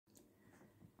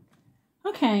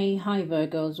Okay, hi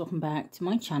Virgos, welcome back to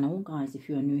my channel. Guys, if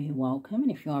you are new here, welcome. And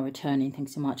if you are returning,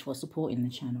 thanks so much for supporting the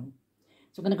channel.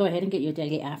 So I'm going to go ahead and get your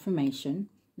daily affirmation.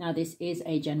 Now, this is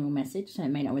a general message, so it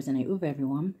may not resonate with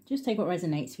everyone. Just take what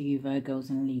resonates for you, Virgos,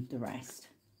 and leave the rest.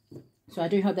 So I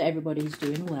do hope that everybody's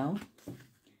doing well.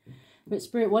 But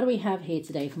Spirit, what do we have here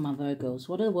today for my Virgos?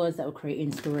 What are the words that will create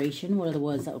inspiration? What are the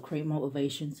words that will create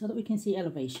motivation so that we can see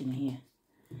elevation here?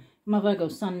 My Virgo,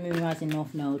 Sun, Moon, Rising,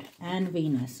 North Node, and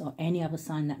Venus, or any other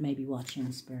sign that may be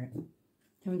watching, Spirit.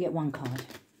 Can we get one card?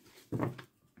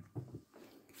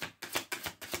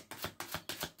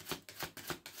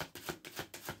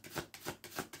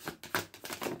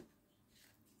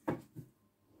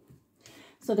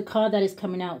 So the card that is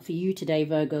coming out for you today,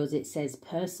 Virgos, it says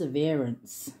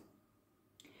perseverance.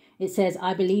 It says,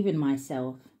 I believe in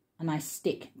myself and I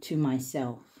stick to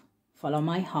myself. Follow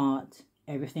my heart.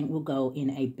 Everything will go in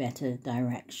a better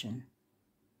direction.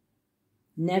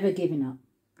 Never giving up.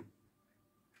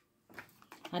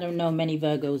 I don't know many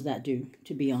Virgos that do,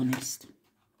 to be honest.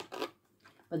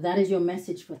 But that is your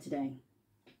message for today.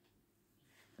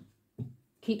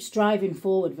 Keep striving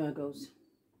forward, Virgos.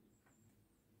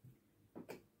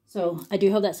 So I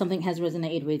do hope that something has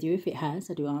resonated with you. If it has,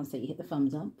 I do ask that you hit the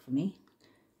thumbs up for me.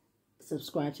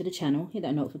 Subscribe to the channel. Hit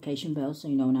that notification bell so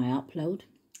you know when I upload.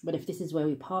 But if this is where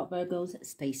we part, Virgos,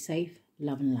 stay safe,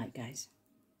 love and light, guys.